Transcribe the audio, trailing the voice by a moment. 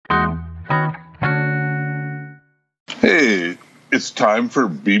It's time for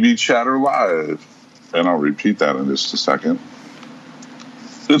BBChatter Live. And I'll repeat that in just a second.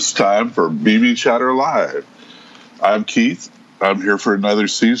 It's time for BBChatter Live. I'm Keith. I'm here for another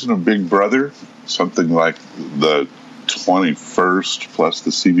season of Big Brother, something like the 21st plus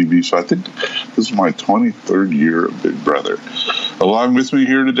the CBB. So I think this is my 23rd year of Big Brother. Along with me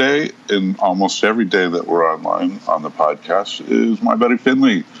here today, and almost every day that we're online on the podcast, is my buddy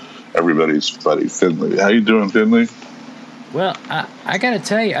Finley. Everybody's buddy Finley. How you doing, Finley? Well, I got to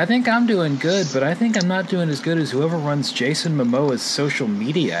tell you, I think I'm doing good, but I think I'm not doing as good as whoever runs Jason Momoa's social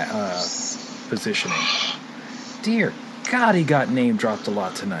media positioning. Dear God, he got name dropped a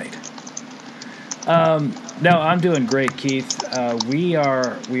lot tonight. No, I'm doing great, Keith. We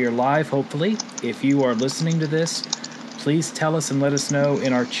are live, hopefully. If you are listening to this, please tell us and let us know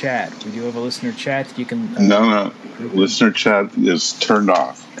in our chat. We do have a listener chat. You can... No. Listener chat is turned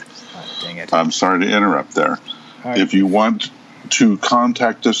off. Oh, dang it. I'm sorry to interrupt there. Right. If you want to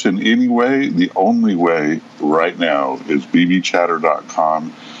contact us in any way, the only way right now is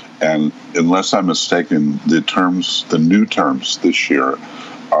bbchatter.com. And unless I'm mistaken, the new terms this year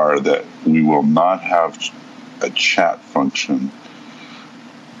are that we will not have a chat function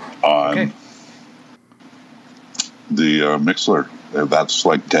on the Mixler. That's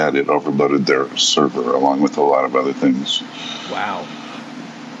like dead. It overloaded their server along with a lot of other things. Wow.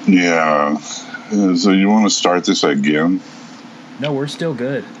 Yeah. So you want to start this again? No, we're still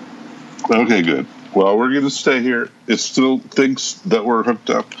good. Okay, good. Well, we're going to stay here. It still thinks that we're hooked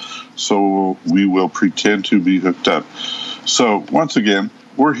up, so we will pretend to be hooked up. So, once again,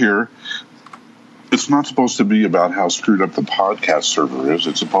 we're here. It's not supposed to be about how screwed up the podcast server is.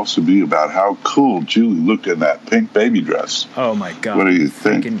 It's supposed to be about how cool Julie looked in that pink baby dress. Oh, my God. What do you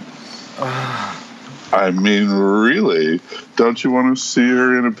think? I mean, really? Don't you want to see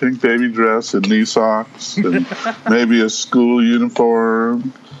her in a pink baby dress and knee socks and maybe a school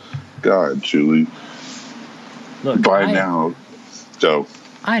uniform? God, Julie. Look, now, Joe.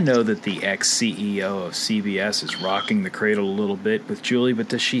 I know that the ex-CEO of CBS is rocking the cradle a little bit with Julie, but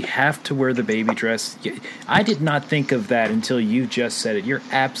does she have to wear the baby dress? I did not think of that until you just said it. You're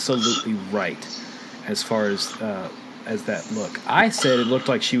absolutely right as far as that look. I said it looked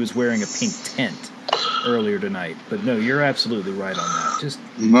like she was wearing a pink tent earlier tonight, but no, you're absolutely right on that.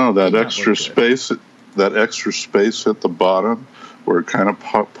 That extra space at the bottom where it kind of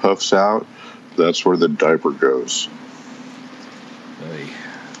puffs out, that's where the diaper goes.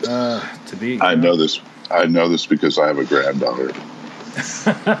 I know this because I have a granddaughter.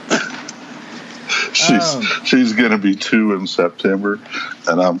 She's going to be 2 in September,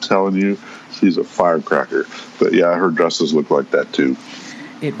 and I'm telling you, she's a firecracker. But yeah, her dresses look like that too.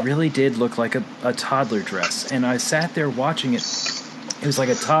 It really did look like a toddler dress, and I sat there watching it. It was like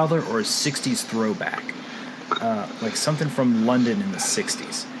a toddler or a 60s throwback, like something from London in the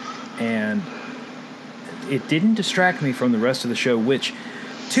 60s. And it didn't distract me from the rest of the show, which,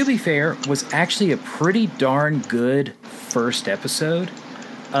 to be fair, was actually a pretty darn good first episode.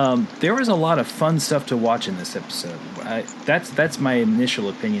 There was a lot of fun stuff to watch in this episode. That's my initial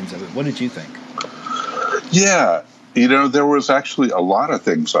opinions of it. What did you think? Yeah. There was actually a lot of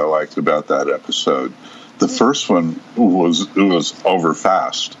things I liked about that episode. The first one was over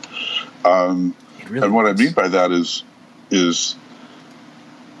fast. And what I mean by that is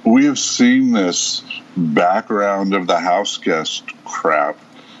we have seen this background of the house guest crap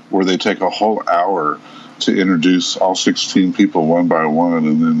where they take a whole hour to introduce all 16 people one by one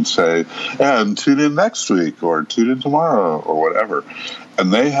and then say, and tune in next week or tune in tomorrow or whatever.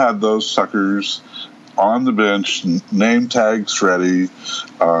 And they had those suckers on the bench, name tags ready,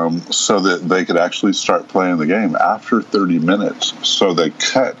 so that they could actually start playing the game after 30 minutes. So they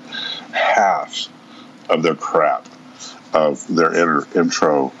cut half of their crap of their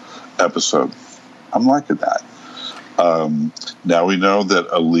intro episode. I'm liking that. Now we know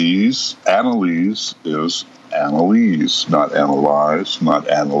that Annalise is Annalise, not Analyze, not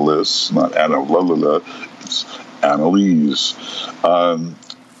Analyst, not Analala. It's Annalise.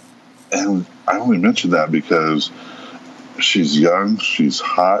 And I only mention that because she's young, she's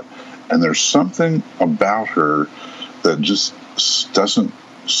hot, and there's something about her that just doesn't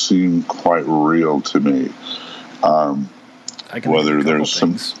seem quite real to me. Whether there's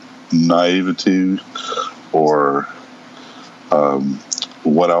some naivety or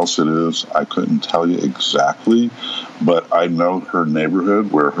what else it is, I couldn't tell you exactly, but I know her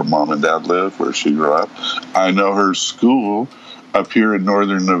neighborhood where her mom and dad live, where she grew up. I know her school up here in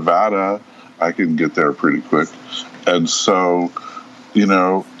northern Nevada. I can get there pretty quick. And so,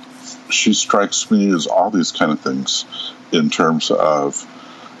 she strikes me as all these kind of things in terms of,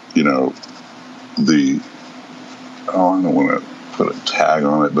 I don't want to put a tag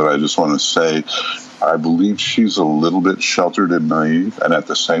on it, but I just want to say I believe she's a little bit sheltered and naive, and at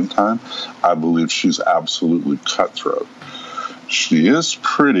the same time, I believe she's absolutely cutthroat. She is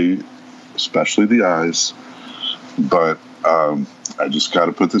pretty, especially the eyes, but I just got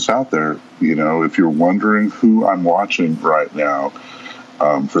to put this out there. You know, if you're wondering who I'm watching right now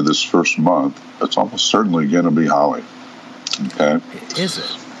for this first month, it's almost certainly going to be Holly. Okay? Is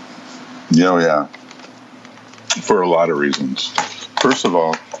it? Yeah. For a lot of reasons. First of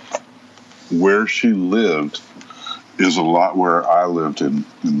all, where she lived is a lot where I lived in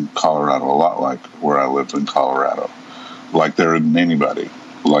Colorado, a lot like where I lived in Colorado. Like there isn't anybody.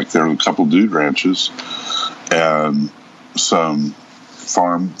 Like there are a couple dude ranches and some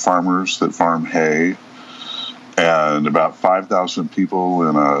farmers that farm hay, and about 5,000 people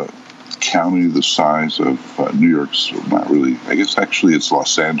in a county the size of New York's, not really, I guess actually it's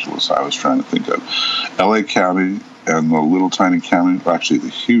Los Angeles I was trying to think of. LA County and the little tiny county, actually the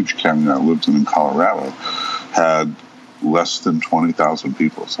huge county I lived in Colorado, had less than 20,000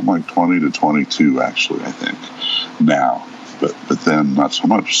 people, something like 20 to 22 actually, I think, now. But then not so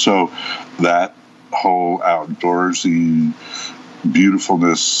much. So that whole outdoorsy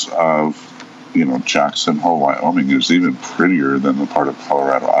beautifulness of, you know, Jackson Hole, Wyoming is even prettier than the part of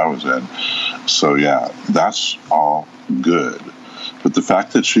Colorado I was in. So yeah, that's all good. But the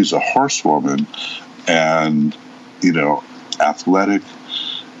fact that she's a horsewoman and, you know, athletic,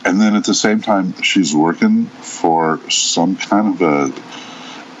 and then at the same time she's working for some kind of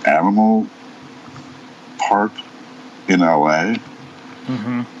a animal park in LA,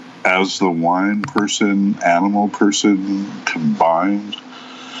 as the wine person, animal person combined.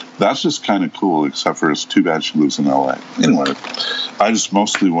 That's just kind of cool, except for it's too bad she lives in LA. Anyway, I just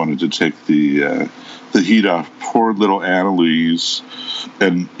mostly wanted to take the heat off poor little Annalise.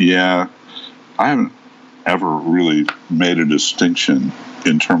 And yeah, I haven't ever really made a distinction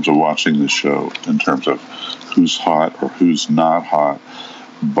in terms of watching the show, in terms of who's hot or who's not hot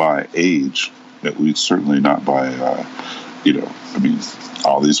by age, at least certainly not by, you know, I mean,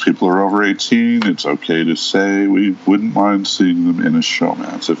 all these people are over 18. It's okay to say we wouldn't mind seeing them in a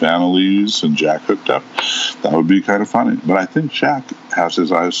showmance. If Annalise and Jack hooked up, that would be kind of funny. But I think Jack has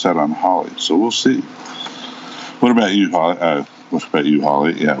his eyes set on Holly, so we'll see. What about you,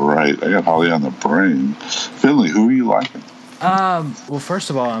 Holly? Yeah, right. I got Holly on the brain. Finley, who are you liking? Well, first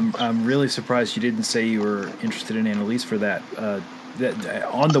of all, I'm really surprised you didn't say you were interested in Annalise for that.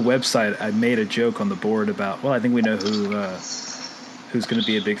 On the website, I made a joke on the board about, well, I think we know who's going to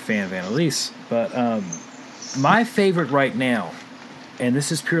be a big fan of Annalise. But my favorite right now, and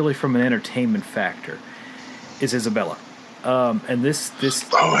this is purely from an entertainment factor, is Isabella. And this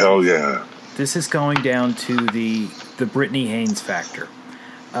oh, hell yeah. This is going down to the Brittany Haynes factor.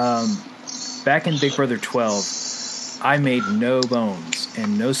 Back in Big Brother 12, I made no bones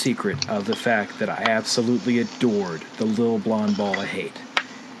and no secret of the fact that I absolutely adored the little blonde ball of hate.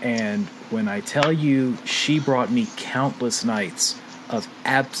 And when I tell you she brought me countless nights of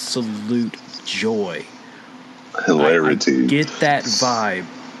absolute joy, hilarity. I get that vibe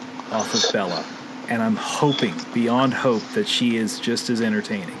off of Bella, and I'm hoping, beyond hope, that she is just as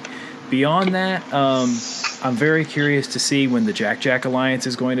entertaining. Beyond that, I'm very curious to see when the Jack Alliance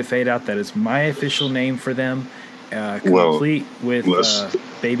is going to fade out. That is my official name for them, complete with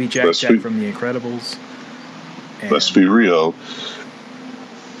Baby Jack from The Incredibles. And let's be real.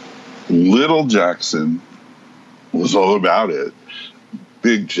 Little Jackson was all about it.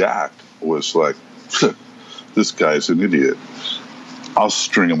 Big Jack was like, this guy's an idiot. I'll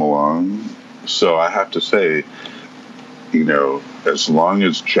string him along. So I have to say, you know, as long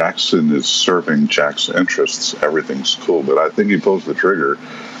as Jackson is serving Jack's interests, everything's cool. But I think he pulls the trigger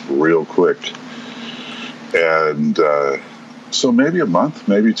real quick. And so maybe a month,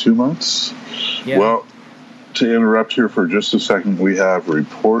 maybe 2 months. Yeah. Well, to interrupt here for just a second, we have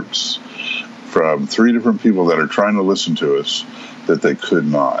reports from 3 different people that are trying to listen to us that they could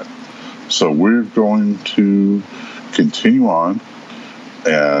not. So we're going to continue on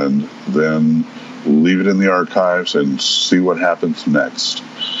and then leave it in the archives and see what happens next.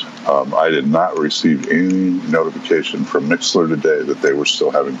 I did not receive any notification from Mixler today that they were still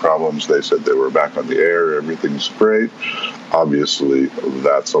having problems. They said they were back on the air. Everything's great. Obviously,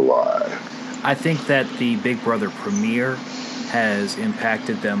 that's a lie. I think that the Big Brother premiere has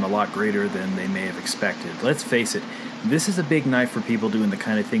impacted them a lot greater than they may have expected. Let's face it, this is a big night for people doing the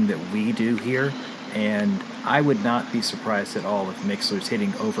kind of thing that we do here, and I would not be surprised at all if Mixler's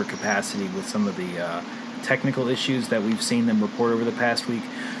hitting overcapacity with some of the technical issues that we've seen them report over the past week.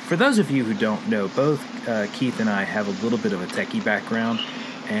 For those of you who don't know, both Keith and I have a little bit of a techie background,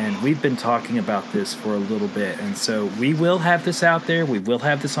 And we've been talking about this for a little bit. And so we will have this out there. We will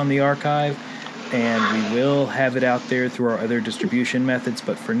have this on the archive. And we will have it out there through our other distribution methods.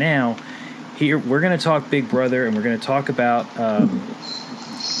 But for now, here we're going to talk Big Brother, and we're going to talk about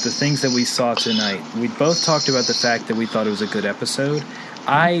the things that we saw tonight. We both talked about the fact that we thought it was a good episode.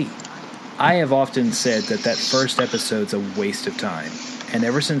 I have often said that first episode's a waste of time. And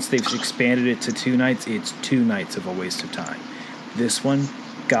ever since they've expanded it to 2 nights, it's 2 nights of a waste of time. This one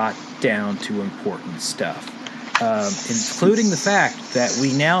got down to important stuff, including the fact that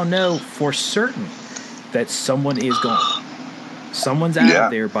we now know for certain that someone is gone. Someone's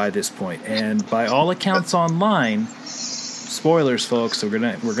out there by this point. And by all accounts online, spoilers, folks, we're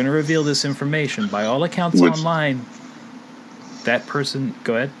gonna reveal this information. By all accounts online, that person...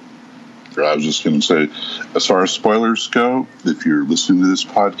 Go ahead. I was just going to say, as far as spoilers go, if you're listening to this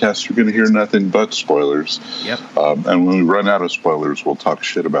podcast, you're going to hear nothing but spoilers. Yep. And when we run out of spoilers, we'll talk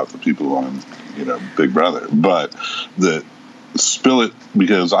shit about the people on, Big Brother. But spill it,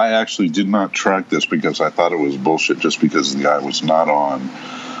 because I actually did not track this because I thought it was bullshit just because the guy was not on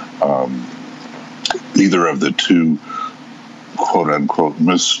either of the 2 quote-unquote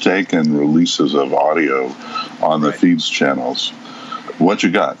mistaken releases of audio on the feeds channels. What you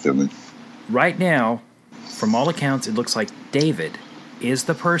got, Finley? Right now, from all accounts, it looks like David is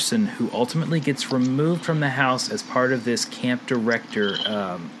the person who ultimately gets removed from the house as part of this camp director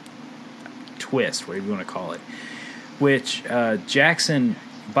twist, whatever you want to call it. Which Jackson,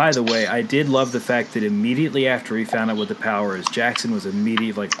 by the way, I did love the fact that immediately after he found out what the power is, Jackson was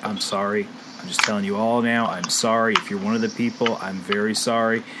immediately like, I'm sorry. I'm just telling you all now, I'm sorry. If you're one of the people, I'm very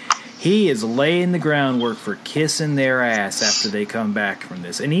sorry. He is laying the groundwork for kissing their ass after they come back from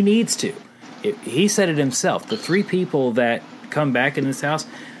this. And he needs to. He said it himself. The 3 people that come back in this house,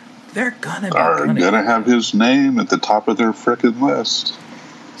 they're going to have his name at the top of their frickin' list.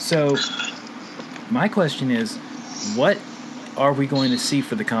 So, my question is, what are we going to see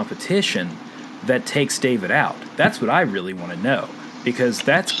for the competition that takes David out? That's what I really want to know. Because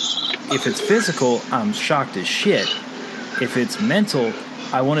if it's physical, I'm shocked as shit. If it's mental,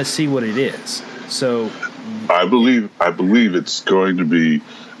 I want to see what it is. So, I believe it's going to be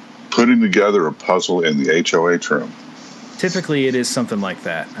putting together a puzzle in the HOH room. Typically, it is something like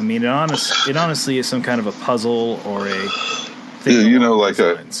that. I mean, it honestly is some kind of a puzzle or a thing. Like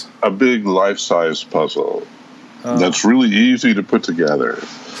a big life-size puzzle that's really easy to put together.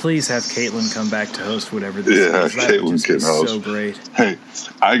 Please have Caitlin come back to host whatever this is. That Caitlin can host. So great. Hey,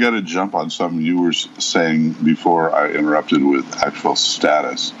 I got to jump on something you were saying before I interrupted with actual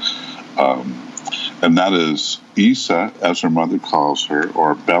status. And that is Issa, as her mother calls her,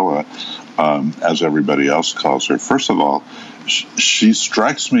 or Bella, as everybody else calls her. First of all, she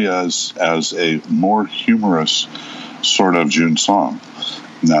strikes me as a more humorous sort of June Song.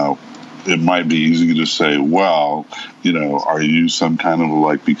 Now, it might be easy to say, well, are you some kind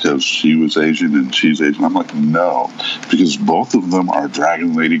of because she was Asian and she's Asian? I'm like, no, because both of them are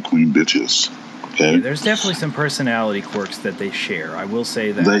Dragon Lady Queen bitches. Okay? Yeah, there's definitely some personality quirks that they share. I will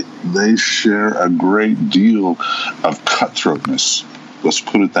say that. They share a great deal of cutthroatness. Let's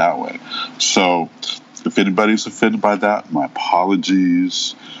put it that way. So if anybody's offended by that, my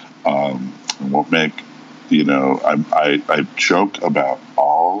apologies. I won't make, I joke about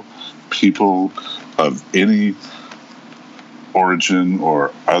all people of any origin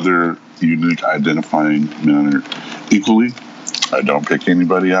or other unique identifying manner equally. I don't pick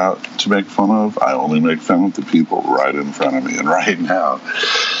anybody out to make fun of. I only make fun of the people right in front of me. And right now,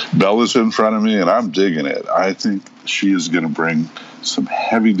 Bella's in front of me, and I'm digging it. I think she is going to bring some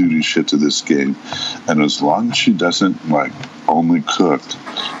heavy-duty shit to this game. And as long as she doesn't, only cooked,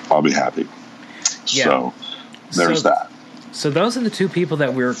 I'll be happy. Yeah. So, there's that. So those are the 2 people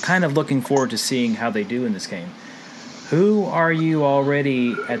that we're kind of looking forward to seeing how they do in this game. Who are you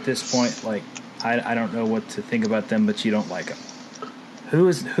already at this point, I don't know what to think about them, but you don't like them?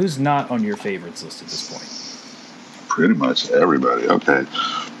 Who's not on your favorites list at this point? Pretty much everybody. Okay.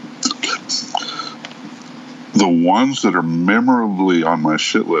 The ones that are memorably on my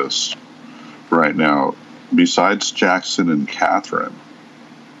shit list right now, besides Jackson and Catherine,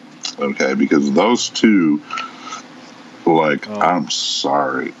 okay, because those 2, I'm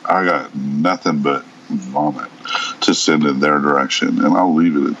sorry, I got nothing but vomit to send in their direction, and I'll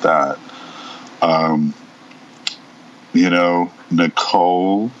leave it at that.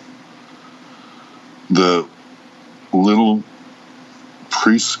 Nicole, the little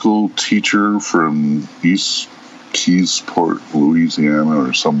preschool teacher from East Keysport, Louisiana,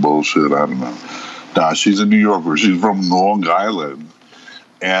 or some bullshit, I don't know. Nah, she's a New Yorker. She's from Long Island.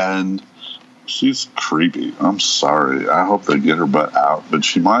 And She's creepy. I'm sorry. I hope they get her butt out, but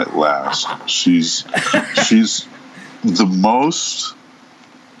she might last. She's the most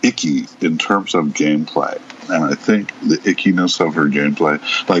icky in terms of gameplay. And I think the ickiness of her gameplay,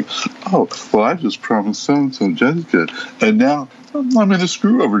 like, oh, well, I just promised so-and-so Jessica, and now I'm going to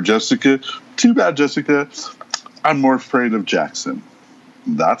screw over Jessica. Too bad, Jessica. I'm more afraid of Jackson.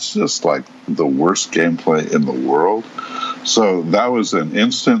 That's just like the worst gameplay in the world. So that was an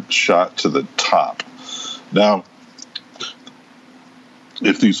instant shot to the top. Now,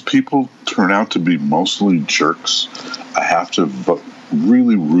 if these people turn out to be mostly jerks, I have to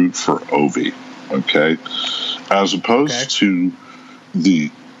really root for Ovi, okay? As opposed to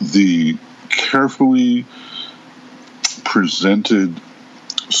the carefully presented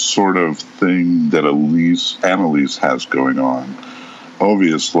sort of thing that Annalise has going on.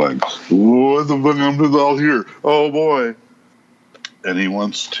 Ovi is like, what the fuck am I all here? Oh boy. And he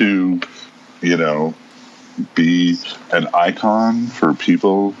wants to, be an icon for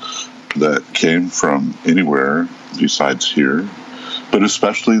people that came from anywhere besides here, but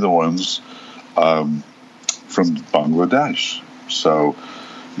especially the ones from Bangladesh. So,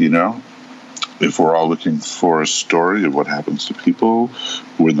 if we're all looking for a story of what happens to people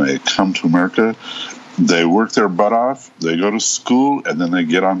when they come to America, they work their butt off, they go to school, and then they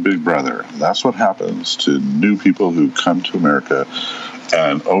get on Big Brother. That's what happens to new people who come to America.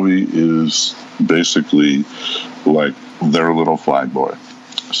 And Ovi is basically like their little flag boy.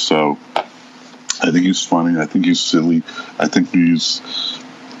 So I think he's funny. I think he's silly. I think he's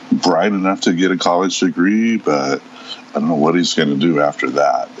bright enough to get a college degree, but I don't know what he's going to do after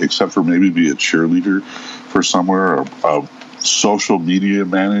that, except for maybe be a cheerleader for somewhere, or a social media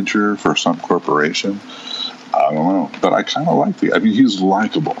manager for some corporation. I don't know, but I kind of like he's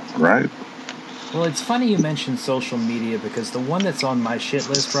likable, right? Well, it's funny you mentioned social media, because the one that's on my shit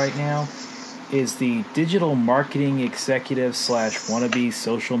list right now is the digital marketing executive / wannabe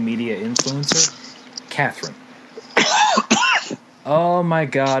social media influencer, Catherine. Oh my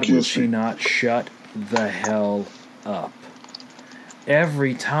God, will she not shut the hell up?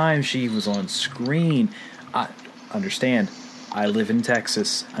 Every time she was on screen, I understand, I live in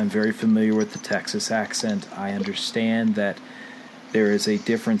Texas. I'm very familiar with the Texas accent. I understand that there is a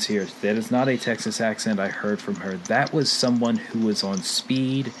difference here. That is not a Texas accent I heard from her. That was someone who was on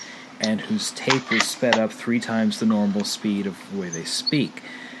speed and whose tape was sped up 3 times the normal speed of the way they speak.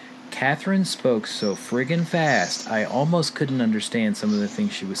 Catherine spoke so friggin' fast, I almost couldn't understand some of the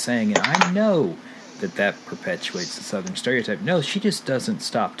things she was saying, and I know that perpetuates the Southern stereotype. No, she just doesn't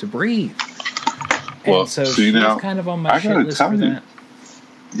stop to breathe. Well, and so she's kind of on my shit list for that.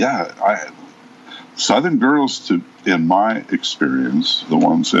 Yeah, Southern girls, in my experience, the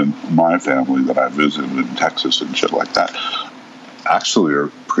ones in my family that I visited in Texas and shit like that, actually are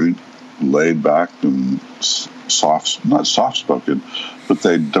pretty laid back and not soft-spoken, but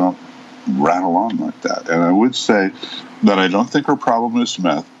they don't rattle on like that. And I would say that I don't think her problem is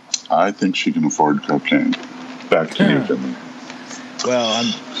meth. I think she can afford cocaine. Back to you, Finley. Well,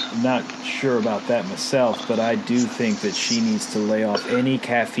 I'm not sure about that myself, but I do think that she needs to lay off any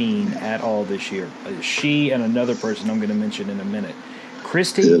caffeine at all this year. She and another person I'm going to mention in a minute.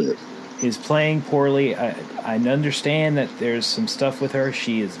 Christy is playing poorly. I understand that there's some stuff with her.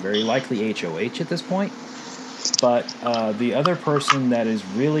 She is very likely HOH at this point. But the other person that is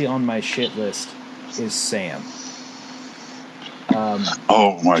really on my shit list is Sam.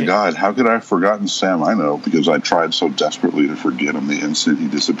 Oh my God, how could I have forgotten Sam? I know, because I tried so desperately to forget him the instant he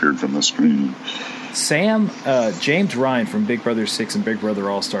disappeared from the screen. Sam, James Ryan from Big Brother 6 and Big Brother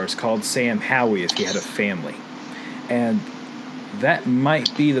All-Stars called Sam Howie if he had a family. And that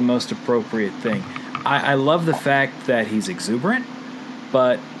might be the most appropriate thing. I love the fact that he's exuberant,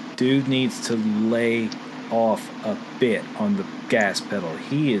 but dude needs to lay off a bit on the gas pedal.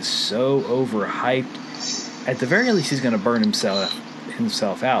 He is so overhyped. At the very least, he's going to burn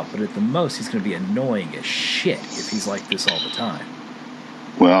himself out, but at the most, he's going to be annoying as shit if he's like this all the time.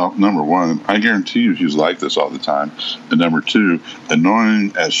 Well, number one, I guarantee you he's like this all the time. And number two,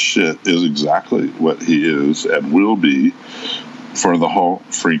 annoying as shit is exactly what he is and will be for the whole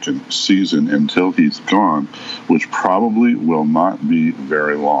freaking season until he's gone, which probably will not be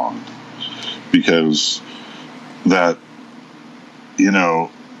very long. Because that,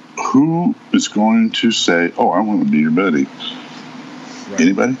 who is going to say, oh, I want to be your buddy? Right.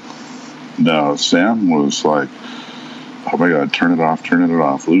 Anybody? No, Sam was like, oh my God, turn it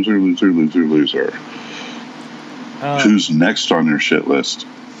off. Loser, loser, loser, loser. Who's next on your shit list?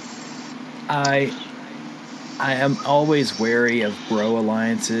 I am always wary of bro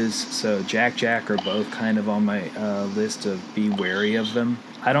alliances, so Jack are both kind of on my list of be wary of them.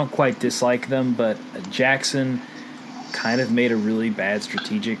 I don't quite dislike them, but Jackson kind of made a really bad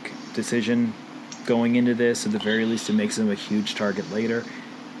strategic decision going into this. At the very least, it makes him a huge target later.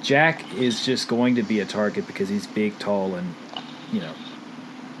 Jack is just going to be a target because he's big, tall, and,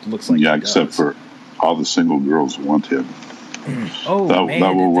 looks like yeah, except for all the single girls want him. Oh,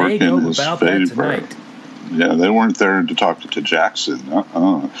 that will work in his favor. Yeah, they weren't there to talk to Jackson.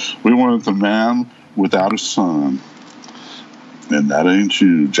 We wanted the man without a son. And that ain't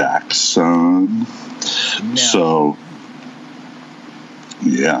you, Jackson. No. So,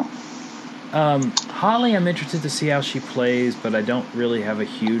 yeah. Holly, I'm interested to see how she plays, but I don't really have a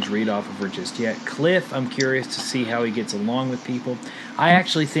huge read off of her just yet. Cliff, I'm curious to see how he gets along with people. I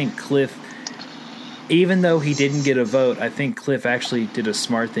actually think Cliff, even though he didn't get a vote, I think Cliff actually did a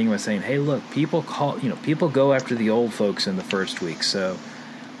smart thing by saying, "Hey, look, people go after the old folks in the first week, so,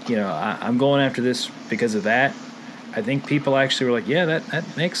 I'm going after this because of that." I think people actually were like, "Yeah,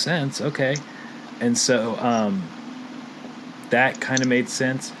 that makes sense, okay," and so that kind of made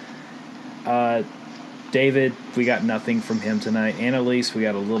sense. David, we got nothing from him tonight. Annalise, we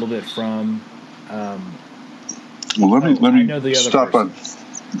got a little bit from. Well, let me stop on.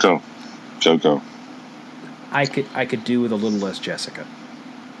 Go. I could do with a little less Jessica.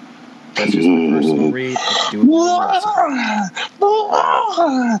 That's just my personal read. I could do with a little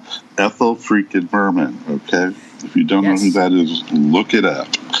less. Ethel freaking Merman. Okay, if you don't know who that is, look it up.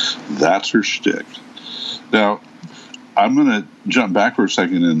 That's her shtick. Now, I'm going to jump back for a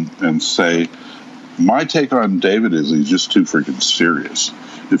second and say my take on David is he's just too freaking serious.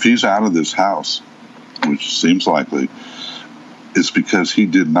 If he's out of this house, which seems likely, it's because he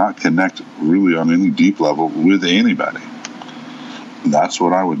did not connect really on any deep level with anybody. That's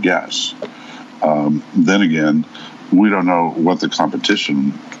what I would guess. Then again, we don't know what the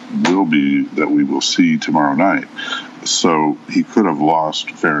competition will be that we will see tomorrow night. So he could have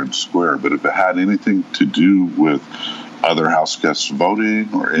lost fair and square, but if it had anything to do with other house guests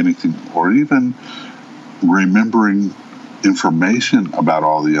voting or anything, or even remembering information about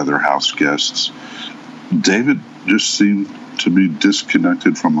all the other house guests, David just seemed to be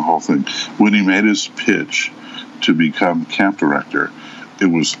disconnected from the whole thing. When he made his pitch to become camp director, it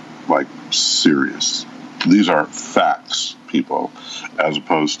was like serious. These are facts, people, as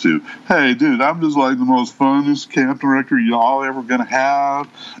opposed to, "Hey, dude, I'm just like the most funnest camp director y'all ever going to have,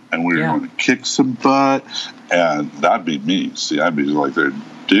 and we're going to kick some butt," and that'd be me. See, I'd be like,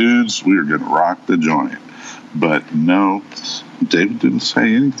 "Dudes, we're going to rock the joint." But no, David didn't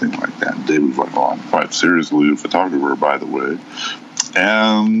say anything like that. David was like, "Oh, I'm quite seriously a photographer, by the way,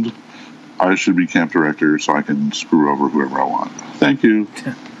 and I should be camp director so I can screw over whoever I want. Thank you."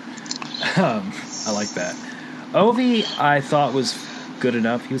 I like that. Ovi, I thought was good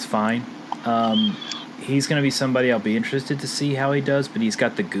enough. He was fine. He's going to be somebody I'll be interested to see how he does, but he's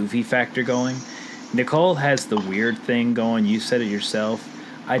got the goofy factor going. Nicole has the weird thing going. You said it yourself.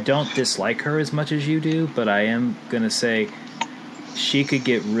 I don't dislike her as much as you do, but I am going to say she could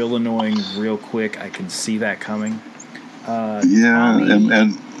get real annoying real quick. I can see that coming. Tommy,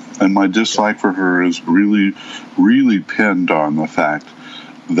 and my dislike for her is really, really pinned on the fact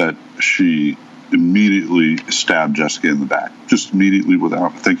that she immediately stabbed Jessica in the back, just immediately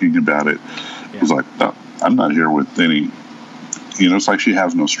without thinking about it. Yeah. It was like, no, I'm not here with any, it's like she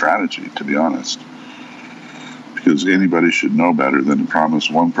has no strategy, to be honest, because anybody should know better than to promise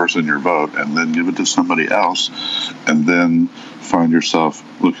one person your vote and then give it to somebody else and then find yourself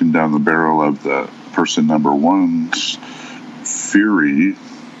looking down the barrel of the person number one's fury.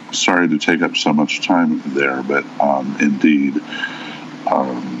 Sorry to take up so much time there, but indeed.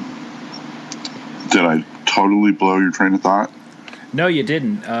 Did I totally blow your train of thought? No, you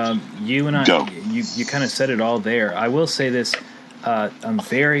didn't. You and I, Go. You kind of said it all there. I will say this. I'm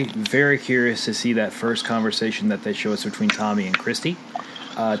very, very curious to see that first conversation that they show us between Tommy and Christy.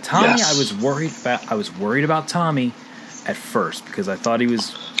 Tommy, yes. I was worried about Tommy at first because I thought he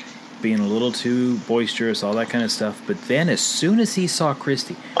was being a little too boisterous, all that kind of stuff. But then as soon as he saw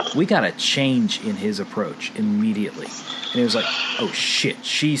Christy, we got a change in his approach immediately. And it was like, oh shit,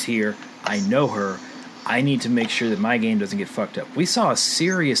 she's here. I know her. I need to make sure that my game doesn't get fucked up. We saw a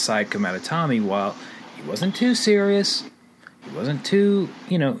serious side come out of Tommy while he wasn't too serious. He wasn't too,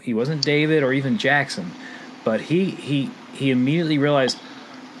 he wasn't David or even Jackson. But he immediately realized,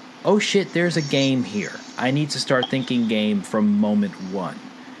 oh shit, there's a game here. I need to start thinking game from moment one.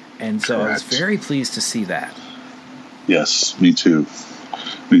 And so Correct. I was very pleased to see that. Yes, me too.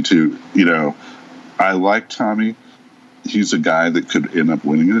 I like Tommy. He's a guy that could end up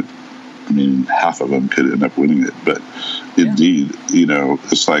winning it. I mean, half of them could end up winning it, but indeed,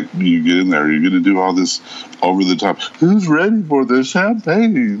 it's like you get in there, you're going to do all this over the top. Who's ready for the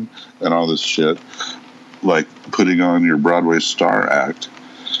champagne and all this shit, like putting on your Broadway star act.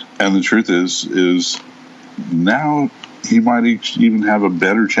 And the truth is now he might even have a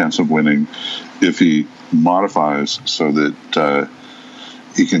better chance of winning if he modifies so that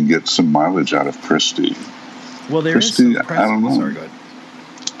he can get some mileage out of Christy. Well, Christy, I don't know. Sorry, go ahead.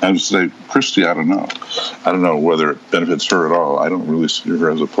 I would say Christy, I don't know. I don't know whether it benefits her at all. I don't really see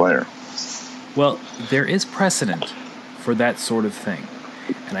her as a player. Well, there is precedent for that sort of thing.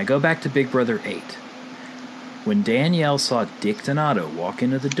 And I go back to Big Brother 8. When Danielle saw Dick Donato walk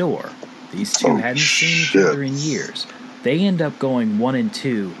into the door, these two hadn't seen each other in years. They end up going 1 and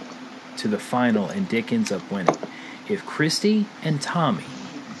 2 to the final, and Dick ends up winning. If Christy and Tommy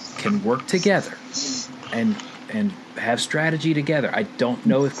can work together and have strategy together. I don't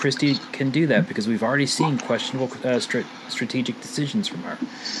know if Christy can do that because we've already seen questionable strategic decisions from her.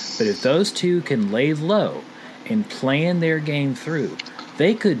 But if those two can lay low and plan their game through,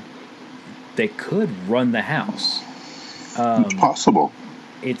 they could run the house. It's possible.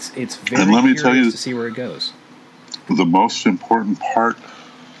 It's very and let me tell you, to see where it goes. The most important part,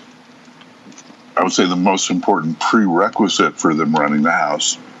 I would say the most important prerequisite for them running the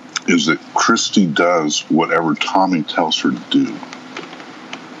house is that Christy does whatever Tommy tells her to do.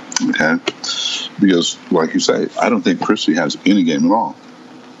 Okay? Because, like you say, I don't think Christy has any game at all.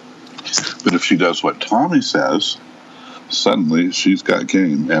 But if she does what Tommy says, suddenly she's got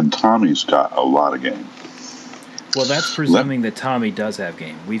game, and Tommy's got a lot of game. Well, that's presuming that Tommy does have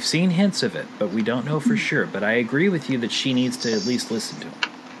game. We've seen hints of it, but we don't know for sure. But I agree with you that she needs to at least listen to him.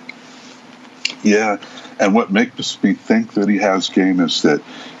 Yeah, and what makes me think that he has game is that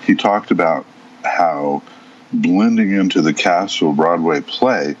he talked about how blending into the Castle Broadway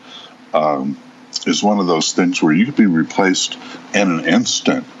play is one of those things where you could be replaced in an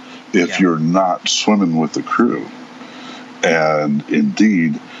instant if you're not swimming with the crew. And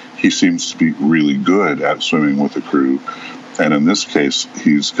indeed, he seems to be really good at swimming with the crew. And in this case,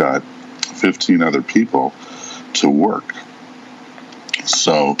 he's got 15 other people to work.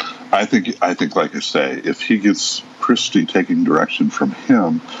 So I think, like I say, if he gets Christy taking direction from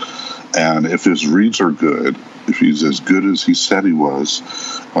him, and if his reads are good, if he's as good as he said he was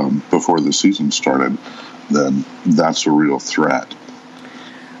before the season started, then that's a real threat.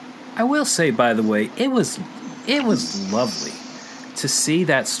 I will say, by the way, it was lovely to see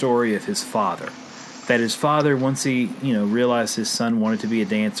that story of his father. That his father, once he realized his son wanted to be a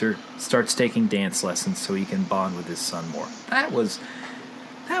dancer, starts taking dance lessons so he can bond with his son more. That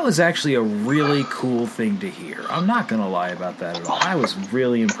was actually a really cool thing to hear. I'm not going to lie about that at all. I was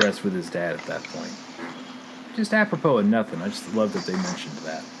really impressed with his dad at that point. Just apropos of nothing. I just love that they mentioned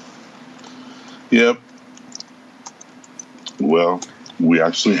that. Yep. Well, we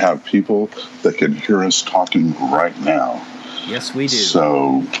actually have people that can hear us talking right now. Yes, we do.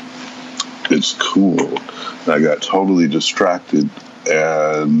 So it's cool. I got totally distracted.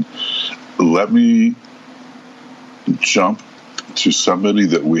 And let me jump to somebody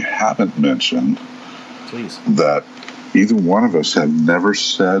that we haven't mentioned. Please. That either one of us have never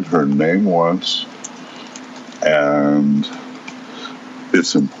said her name once. And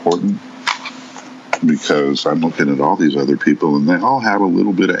it's important because I'm looking at all these other people and they all have a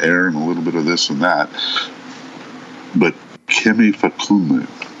little bit of air and a little bit of this and that. But Kimmy Fakumu.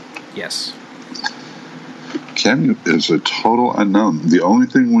 Yes. Kimmy is a total unknown. The only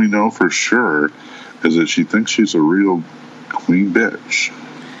thing we know for sure is that she thinks she's a real queen bitch.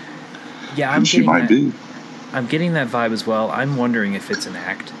 Yeah, and she might be. I'm getting that vibe as well. I'm wondering if it's an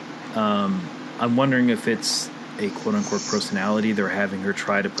act. I'm wondering if it's a quote-unquote personality they're having her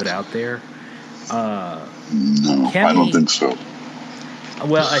try to put out there. No, Kimmy, I don't think so.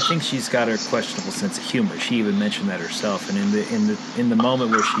 Well, I think she's got a questionable sense of humor. She even mentioned that herself. And in the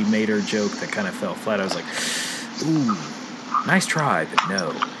moment where she made her joke that kind of fell flat, I was like, "Ooh, nice try, but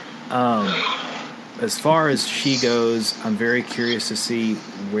no." As far as she goes, I'm very curious to see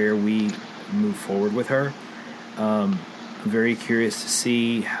where we move forward with her. I'm very curious to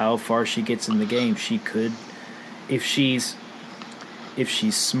see how far she gets in the game. She could, if she's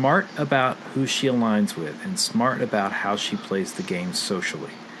smart about who she aligns with and smart about how she plays the game socially,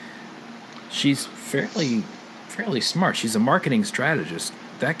 she's fairly smart. She's a marketing strategist.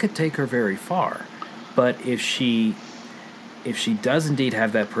 That could take her very far. But if she does indeed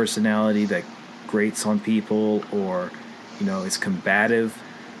have that personality that grates on people or, is combative,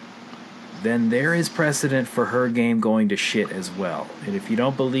 then there is precedent for her game going to shit as well. And if you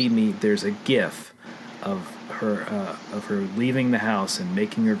don't believe me, there's a GIF of her leaving the house and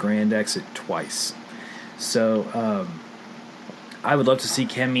making her grand exit twice. So I would love to see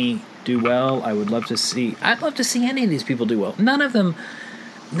Kemi do well. I'd love to see any of these people do well. None of them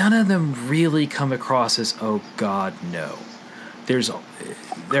really come across as, oh God, no. There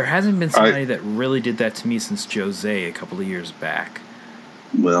hasn't been somebody that really did that to me since Jose a couple of years back.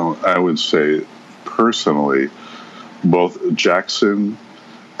 Well, I would say personally, both Jackson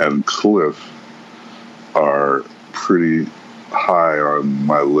and Cliff are pretty high on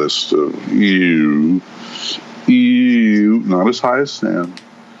my list of not as high as Sam,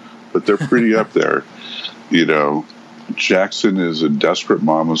 but they're pretty up there. You know, Jackson is a desperate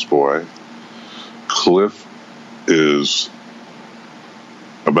mama's boy. Cliff is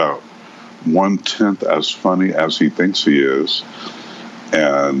about 1/10 as funny as he thinks he is,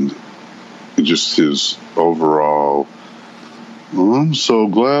 and just his overall, I'm so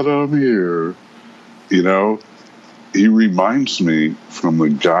glad I'm here. You know, he reminds me from the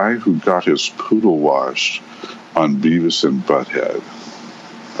guy who got his poodle washed on Beavis and Butthead.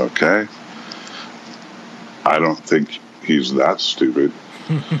 Okay? I don't think he's that stupid.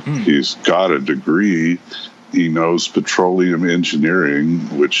 He's got a degree. He knows petroleum engineering,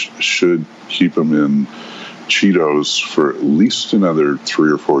 which should keep him in Cheetos for at least another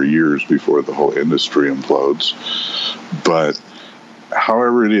 3 or 4 years before the whole industry implodes. But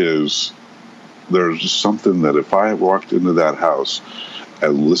however it is, there's something that if I walked into that house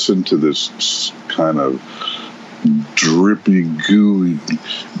and listened to this kind of drippy, gooey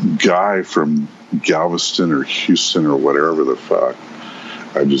guy from Galveston or Houston or whatever the fuck,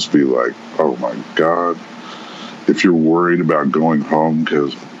 I'd just be like, oh my God. If you're worried about going home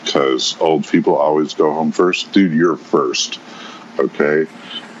because old people always go home first, dude, you're first, okay?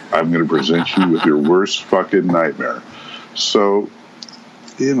 I'm going to present you with your worst fucking nightmare. So,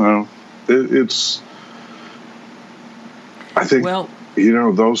 you know, it's... I think,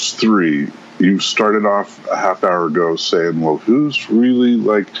 those three, you started off a half hour ago saying, well, who's really,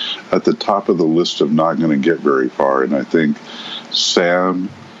 like, at the top of the list of not going to get very far? And I think Sam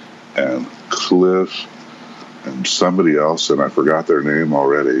and Cliff and somebody else, and I forgot their name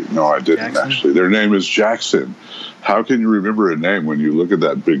already. No, I didn't, Jackson. Actually. Their name is Jackson. How can you remember a name when you look at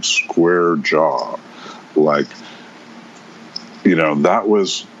that big square jaw? Like, you know, that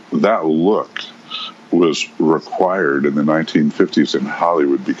look was required in the 1950s in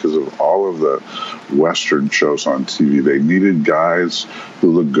Hollywood because of all of the Western shows on TV. They needed guys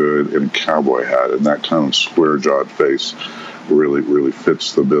who looked good in a cowboy hat, and that kind of square-jawed face really, really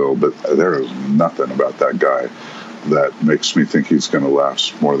fits the bill. But there is nothing about that guy that makes me think he's going to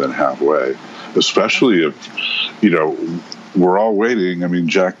last more than halfway, especially if, you know, we're all waiting. I mean,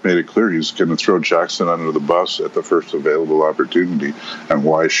 Jack made it clear he's going to throw Jackson under the bus at the first available opportunity, and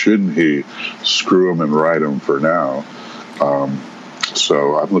why shouldn't he screw him and ride him for now?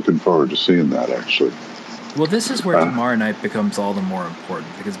 So I'm looking forward to seeing that, actually. Well, this is where tomorrow night becomes all the more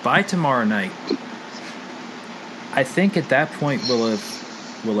important, because by tomorrow night, I think at that point we'll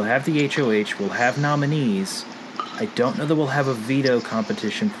have the HOH, we'll have nominees. I don't know that we'll have a veto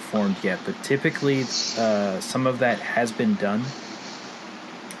competition performed yet, but typically some of that has been done.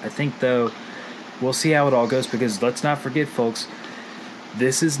 I think, though, we'll see how it all goes, because let's not forget, folks,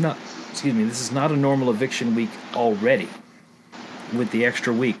 this is not a normal eviction week already with the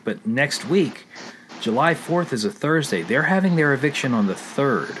extra week. But next week, July 4th is a Thursday. They're having their eviction on the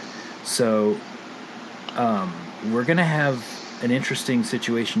 3rd. So we're going to have an interesting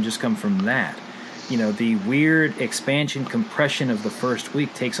situation just come from that. You know, the weird expansion compression of the first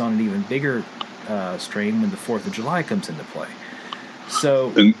week takes on an even bigger strain when the 4th of July comes into play.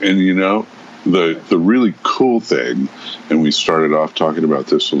 So, and you know, the really cool thing, and we started off talking about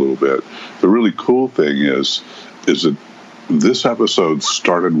this a little bit. The really cool thing is that this episode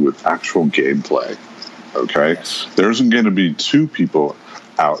started with actual gameplay. Okay, yes. There isn't going to be 2 people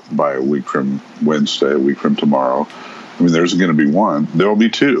out by a week from Wednesday, a week from tomorrow. I mean, there's going to be 1. There will be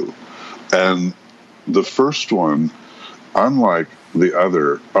 2, and the first one, unlike the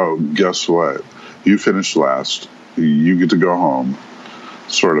other, oh, guess what? You finished last. You get to go home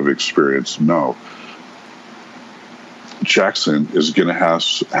sort of experience. No. Jackson is going to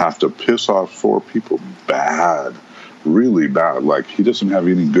have to piss off 4 people bad, really bad. Like, he doesn't have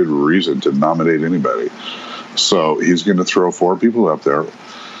any good reason to nominate anybody. So he's going to throw 4 people up there.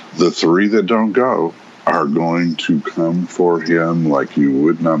 The 3 that don't go are going to come for him like you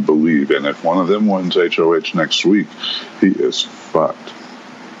would not believe. And if one of them wins HOH next week, he is fucked.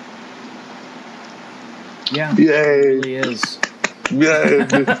 Yeah. Yay. It really is. Yay.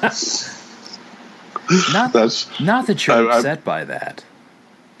 Not that you're upset by that.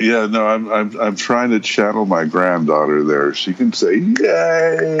 Yeah, no, I'm trying to channel my granddaughter there. She can say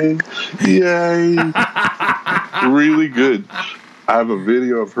 "yay, yay," really good. I have a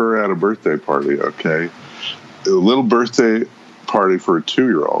video of her at a birthday party. Okay, a little birthday party for a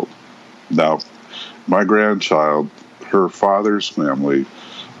 2-year-old. Now, my grandchild, her father's family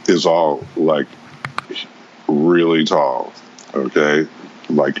is all like really tall. Okay,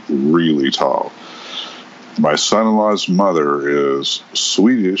 like really tall. My son-in-law's mother is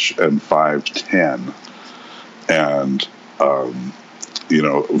Swedish and 5'10", and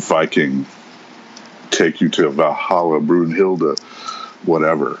Viking, take you to Valhalla, Brunhilde,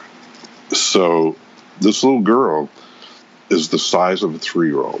 whatever. So this little girl is the size of a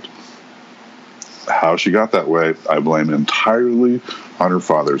 3-year-old. How she got that way, I blame entirely on her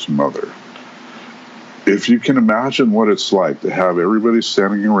father's mother. If you can imagine what it's like to have everybody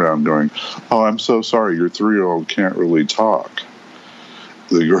standing around going, "Oh, I'm so sorry, your 3-year-old can't really talk."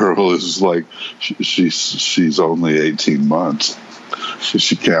 The girl is like, she's only 18 months.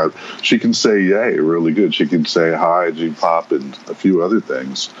 She can't. She can say "yay" really good. She can say "hi, G-pop," and a few other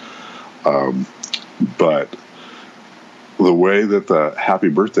things. But the way that the happy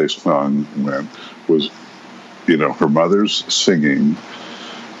birthday song went was, her mother's singing.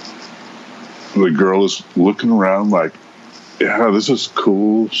 The girl is looking around like, yeah, this is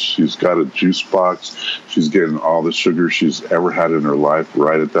cool. She's got a juice box. She's getting all the sugar she's ever had in her life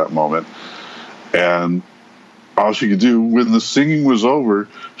right at that moment. And all she could do when the singing was over,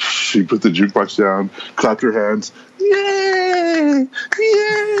 she put the jukebox down, clapped her hands. Yay!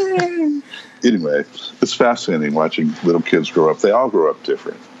 Yay! Anyway, it's fascinating watching little kids grow up. They all grow up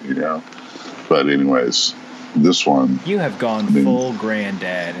different, But anyways, this one. You have gone full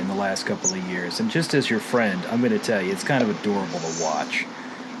granddad in the last couple of years. And just as your friend, I'm going to tell you, it's kind of adorable to watch.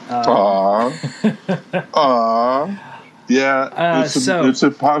 Aww. Yeah, it's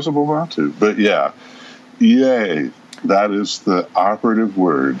impossible not to. But yeah, yay. That is the operative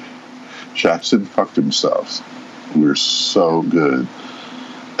word. Jackson fucked himself. We're so good.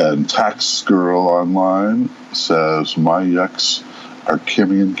 And Tax Girl Online says, my yucks are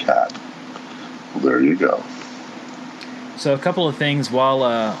Kimmy and Kat. Well, there you go. So a couple of things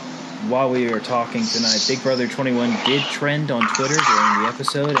while we were talking tonight. Big Brother 21 did trend on Twitter during the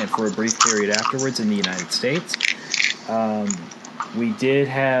episode and for a brief period afterwards in the United States. We did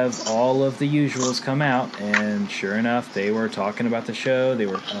have all of the usuals come out, and sure enough, they were talking about the show. They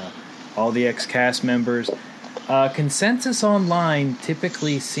were all the ex-cast members. Consensus online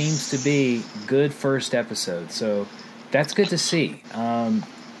typically seems to be good first episode, so that's good to see.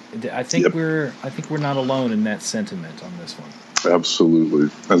 I think we're not alone in that sentiment on this one. Absolutely.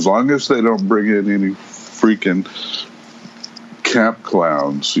 As long as they don't bring in any freaking camp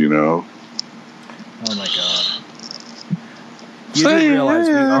clowns, Oh my God. You do realize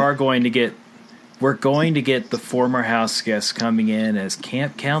we're going to get the former house guests coming in as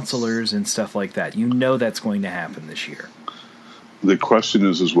camp counselors and stuff like that. That's going to happen this year. The question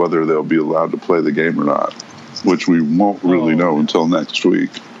is whether they'll be allowed to play the game or not, which we won't really know until next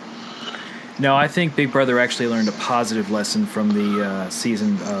week. No, I think Big Brother actually learned a positive lesson from the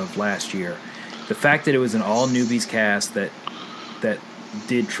season of last year. The fact that it was an all-newbies cast that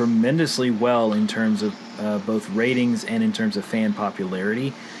did tremendously well in terms of both ratings and in terms of fan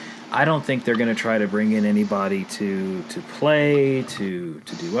popularity. I don't think they're going to try to bring in anybody to play, to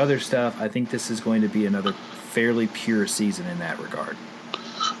do other stuff. I think this is going to be another fairly pure season in that regard.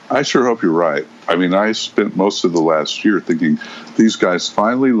 I sure hope you're right. I mean, I spent most of the last year thinking these guys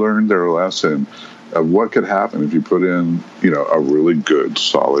finally learned their lesson of what could happen if you put in, a really good,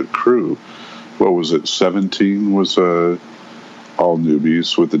 solid crew. What was it? 17 was all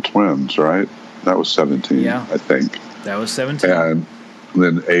newbies with the twins, right? That was 17, I think. That was 17. And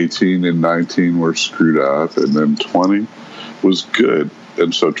then 18 and 19 were screwed up, and then 20 was good.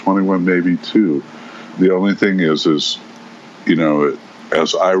 And so 21 maybe too. The only thing is as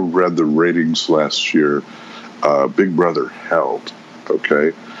I read the ratings last year, Big Brother held,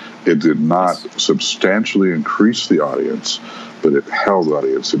 okay? It did not substantially increase the audience, but it held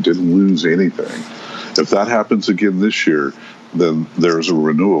audience. It didn't lose anything. If that happens again this year, then there's a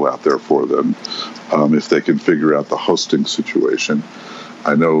renewal out there for them if they can figure out the hosting situation.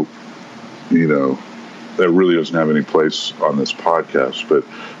 I know, that really doesn't have any place on this podcast, but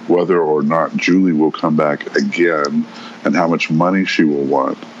whether or not Julie will come back again and how much money she will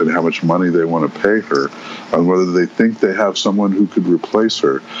want and how much money they want to pay her and whether they think they have someone who could replace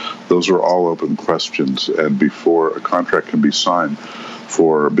her, those are all open questions. And before a contract can be signed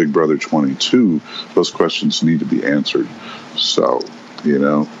for Big Brother 22, those questions need to be answered. So,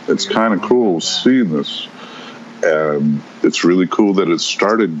 it's kind of cool seeing this. And it's really cool that it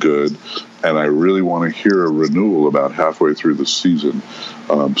started good, and I really want to hear a renewal about halfway through the season,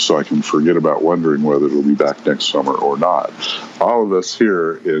 so I can forget about wondering whether it'll be back next summer or not. All of us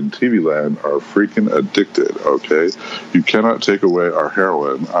here in TV land are freaking addicted, okay? You cannot take away our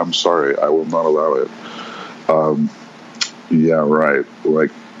heroin. I'm sorry, I will not allow it. Yeah, right. Like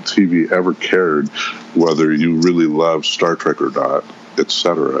TV ever cared whether you really love Star Trek or not,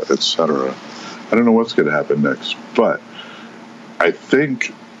 etc., etc. I don't know what's going to happen next, but I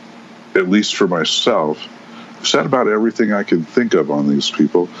think, at least for myself, I've said about everything I can think of on these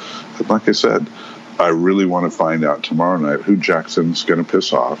people. And like I said, I really want to find out tomorrow night who Jackson's going to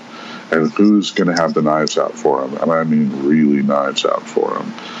piss off and who's going to have the knives out for him. And I mean really knives out for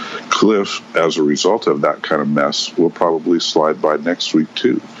him. Cliff, as a result of that kind of mess, will probably slide by next week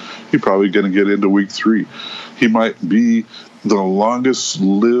too. He's probably going to get into week 3. He might be the longest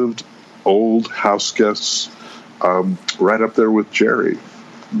lived old house guests, right up there with Jerry,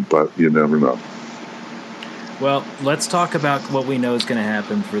 but you never know. Well, let's talk about what we know is going to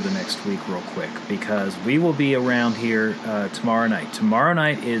happen for the next week real quick, because we will be around here tomorrow night. Tomorrow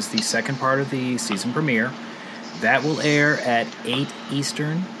night is the second part of the season premiere. That will air at 8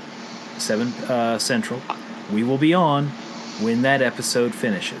 Eastern, 7 Central. We will be on when that episode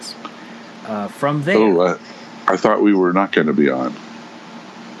finishes. From there... Oh, I thought we were not going to be on.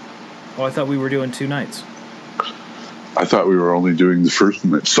 Oh, I thought we were doing 2 nights. I thought we were only doing the first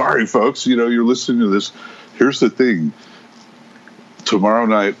night. Sorry, folks. You're listening to this. Here's the thing. Tomorrow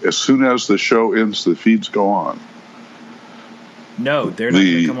night, as soon as the show ends, the feeds go on. No, they're not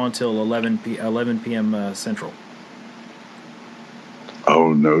going to come on till 11 p.m. Central.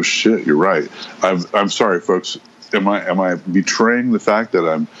 Oh, no shit. You're right. I'm sorry, folks. Am I betraying the fact that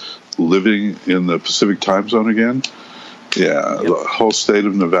I'm living in the Pacific time zone again? Yeah, yep. The whole state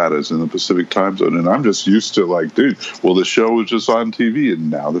of Nevada is in the Pacific time zone, and I'm just used to dude, well, the show was just on TV, and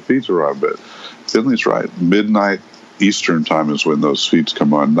now the feeds are on. But Finley's right. Midnight Eastern time is when those feeds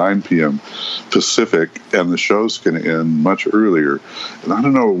come on, 9 p.m. Pacific, and the show's going to end much earlier. And I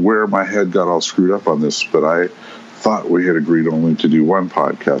don't know where my head got all screwed up on this, but I thought we had agreed only to do one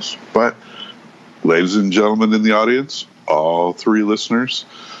podcast. But, ladies and gentlemen in the audience, all 3 listeners,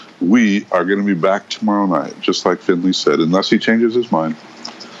 we are going to be back tomorrow night, just like Finley said, unless he changes his mind.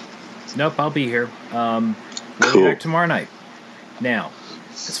 Nope, I'll be here. We'll Cool. be back tomorrow night. Now,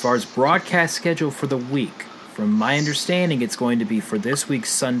 as far as broadcast schedule for the week, from my understanding, it's going to be for this week,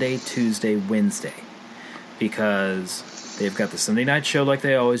 Sunday, Tuesday, Wednesday, because they've got the Sunday night show like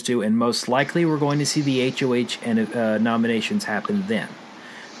they always do, and most likely we're going to see the HOH and nominations happen then.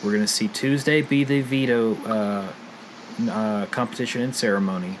 We're going to see Tuesday be the veto competition and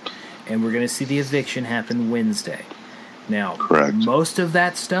ceremony, and we're going to see the eviction happen Wednesday. Now, Correct. Most of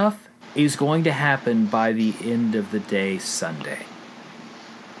that stuff is going to happen by the end of the day Sunday.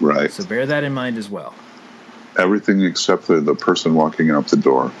 Right. So bear that in mind as well. Everything except the person walking out the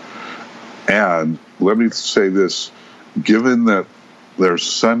door. And let me say this, given that there's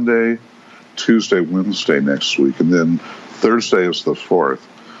Sunday, Tuesday, Wednesday next week, and then Thursday is the 4th,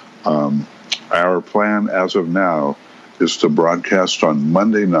 our plan as of now is to broadcast on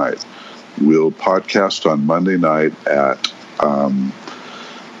Monday night. We'll podcast on Monday night at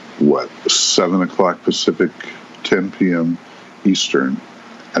 7 o'clock Pacific, 10 p.m. Eastern,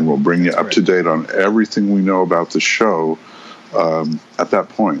 and we'll bring you up to date on everything we know about the show. At that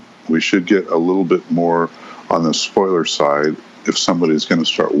point, we should get a little bit more on the spoiler side if somebody's going to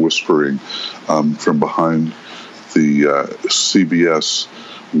start whispering from behind the CBS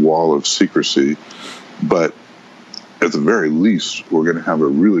wall of secrecy. But at the very least, we're going to have a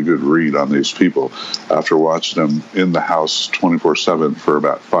really good read on these people after watching them in the house 24/7 for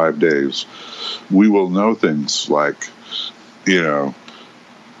about 5 days. We will know things like,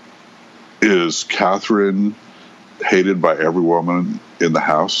 is Catherine hated by every woman in the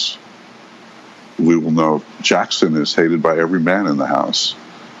house? We will know Jackson is hated by every man in the house.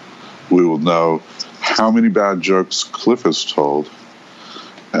 We will know how many bad jokes Cliff has told.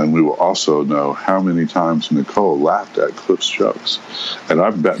 And we will also know how many times Nicole laughed at Cliff's jokes. And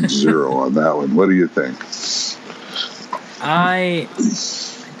I'm betting 0 on that one. What do you think?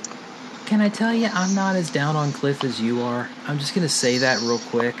 Can I tell you, I'm not as down on Cliff as you are. I'm just going to say that real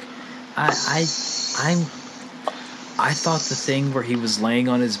quick. I thought the thing where he was laying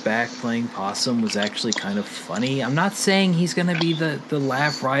on his back playing possum was actually kind of funny. I'm not saying he's going to be the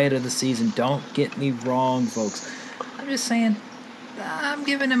laugh riot of the season. Don't get me wrong, folks. I'm just saying I'm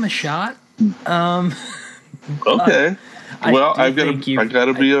giving him a shot. Okay. Well, I got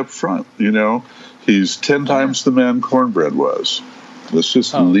to be up front. He's 10 times the man Cornbread was. Let's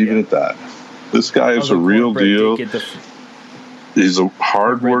just leave it at that. This guy is a real deal. He's a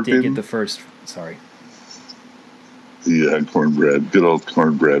hard-working. Did get the first. Sorry. Yeah, cornbread. Good old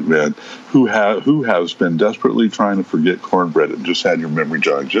cornbread, man. Who has been desperately trying to forget cornbread and just had your memory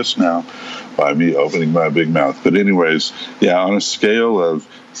jogged just now by me opening my big mouth. But anyways, yeah, on a scale of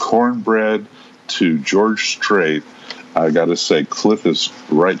cornbread to George Strait, I got to say Cliff is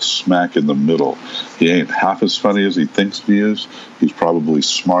right smack in the middle. He ain't half as funny as he thinks he is. He's probably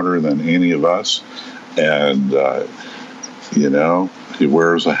smarter than any of us. And, he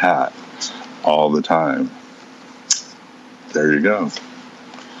wears a hat all the time. There you go.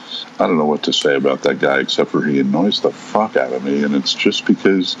 I don't know what to say about that guy except for he annoys the fuck out of me, and it's just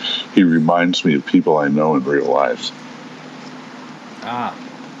because he reminds me of people I know in real life.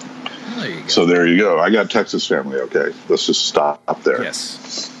 There you go. So there you go. I got Texas family, okay? Let's just stop there.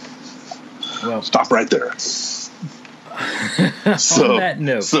 Yes. Well, stop right there. On that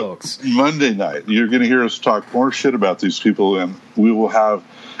note, folks. Monday night, you're going to hear us talk more shit about these people, and we will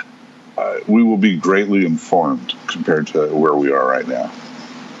be greatly informed compared to where we are right now.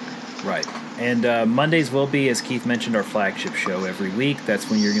 Right. And Mondays will be, as Keith mentioned, our flagship show every week. That's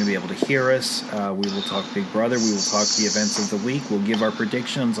when you're going to be able to hear us. We will talk Big Brother. We will talk the events of the week. We'll give our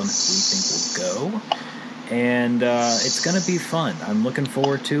predictions on who we think will go. And it's going to be fun. I'm looking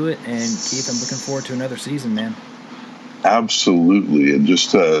forward to it. And Keith, I'm looking forward to another season, man. Absolutely. And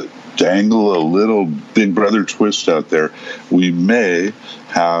just to dangle a little Big Brother twist out there, we may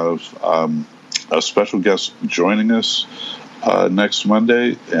have a special guest joining us next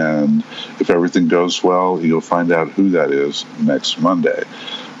Monday, and if everything goes well, you'll find out who that is next Monday.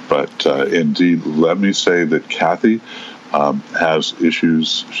 But indeed, let me say that Kathy has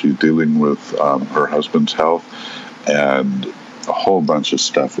issues. She's dealing with her husband's health and a whole bunch of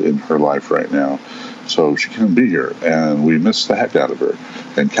stuff in her life right now. So she can't be here, and we miss the heck out of her.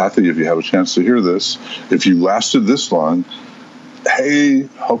 And Kathy, if you have a chance to hear this, if you lasted this long, hey,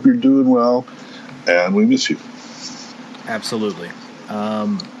 hope you're doing well, and we miss you. Absolutely.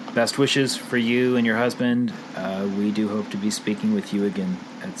 Best wishes for you and your husband. We do hope to be speaking with you again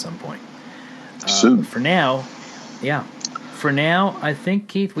at some point. Soon. For now, I think,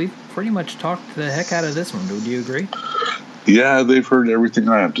 Keith, we've pretty much talked the heck out of this one. Do you agree? Yeah, they've heard everything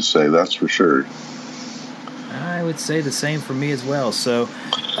I have to say, that's for sure. I would say the same for me as well. So,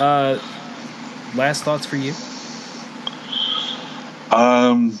 last thoughts for you?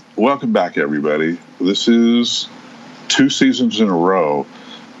 Welcome back, everybody. This is 2 seasons in a row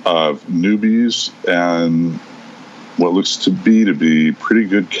of newbies and what looks to be pretty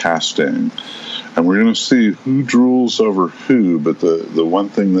good casting. And we're going to see who drools over who, but the one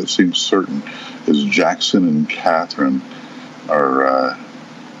thing that seems certain is Jackson and Catherine are,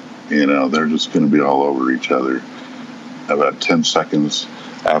 they're just going to be all over each other. About 10 seconds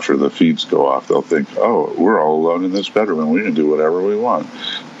after the feeds go off, they'll think, oh, we're all alone in this bedroom and we can do whatever we want.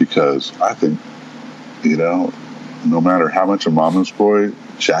 Because I think, no matter how much a mama's boy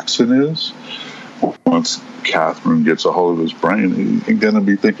Jackson is, once Catherine gets a hold of his brain, he ain't going to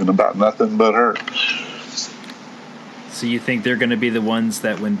be thinking about nothing but her. So you think they're going to be the ones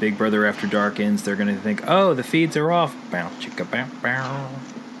that when Big Brother After Dark ends, they're going to think, oh, the feeds are off. Bow, chicka, bow, bow.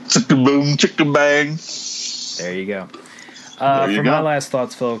 Chicka boom, chicka bang. There you go. My last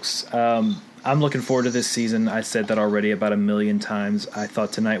thoughts, folks, I'm looking forward to this season. I said that already about 1 million times. I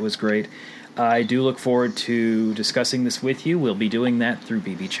thought tonight was great. I do look forward to discussing this with you. We'll be doing that through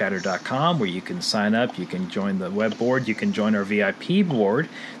BBChatter.com, where you can sign up, you can join the web board, you can join our VIP board.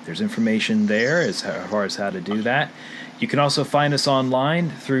 There's information there as far as how to do that. You can also find us online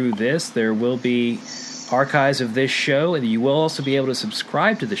through this. There will be archives of this show, and you will also be able to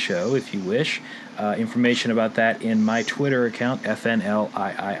subscribe to the show if you wish. Information about that in my Twitter account, FNLIII.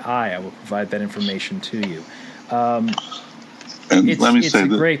 I will provide that information to you. It's a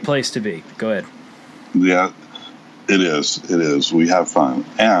great place to be. Go ahead. Yeah, it is. It is. We have fun.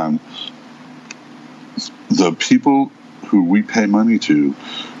 And the people who we pay money to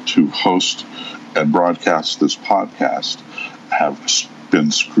host and broadcast this podcast have been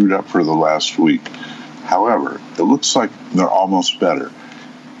screwed up for the last week. However, it looks like they're almost better.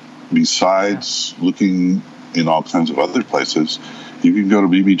 Besides looking in all kinds of other places, you can go to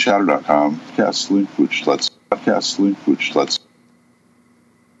bbchatter.com, podcast link, which lets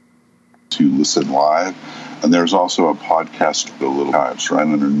you listen live. And there's also a podcast with a little types right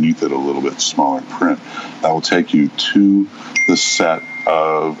underneath it, a little bit smaller print. That will take you to the set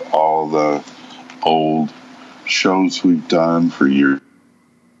of all the old shows we've done for years.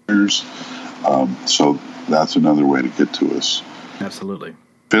 So that's another way to get to us. Absolutely.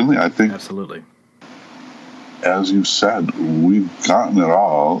 Finley, I think, absolutely, as you said, we've gotten it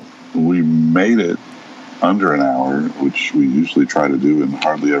all. we made it under an hour, which we usually try to do and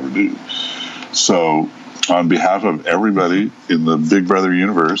hardly ever do. So, on behalf of everybody in the Big Brother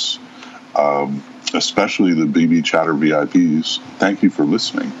universe, especially the BBChatter VIPs, thank you for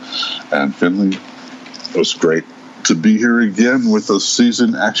listening. And Finley, it was great to be here again with the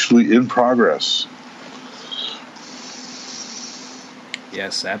season actually in progress.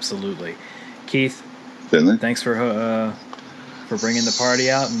 Yes, absolutely. Keith, Finley? Thanks for bringing the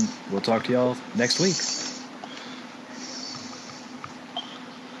party out, and we'll talk to y'all next week.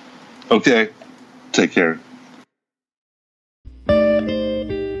 Okay. Take care.